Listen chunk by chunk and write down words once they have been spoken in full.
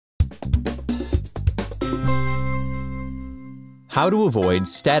How to avoid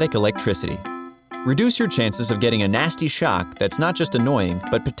static electricity. Reduce your chances of getting a nasty shock that's not just annoying,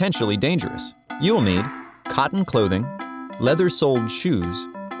 but potentially dangerous. You'll need cotton clothing, leather-soled shoes,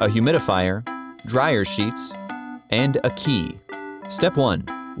 a humidifier, dryer sheets, and a key. Step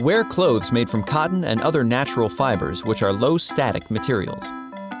 1. Wear clothes made from cotton and other natural fibers, which are low-static materials.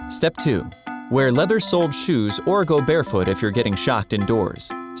 Step 2. Wear leather-soled shoes or go barefoot if you're getting shocked indoors.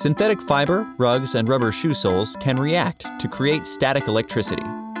 Synthetic fiber, rugs, and rubber shoe soles can react to create static electricity.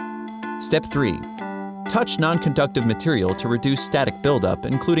 Step 3. Touch non-conductive material to reduce static buildup,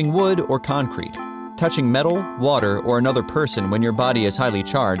 including wood or concrete. Touching metal, water, or another person when your body is highly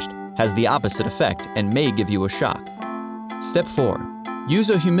charged has the opposite effect and may give you a shock. Step 4. Use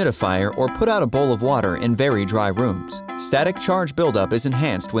a humidifier or put out a bowl of water in very dry rooms. Static charge buildup is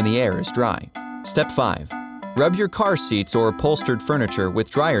enhanced when the air is dry. Step 5. Rub your car seats or upholstered furniture with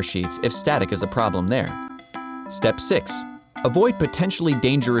dryer sheets if static is a problem there. Step 6. Avoid potentially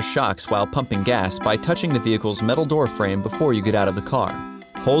dangerous shocks while pumping gas by touching the vehicle's metal door frame before you get out of the car.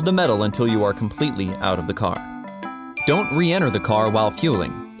 Hold the metal until you are completely out of the car. Don't re-enter the car while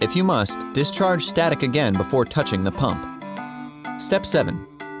fueling. If you must, discharge static again before touching the pump. Step 7.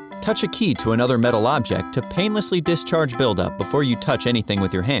 Touch a key to another metal object to painlessly discharge buildup before you touch anything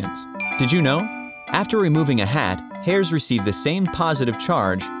with your hands. Did you know? After removing a hat, hairs receive the same positive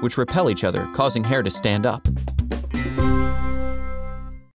charge which repel each other, causing hair to stand up.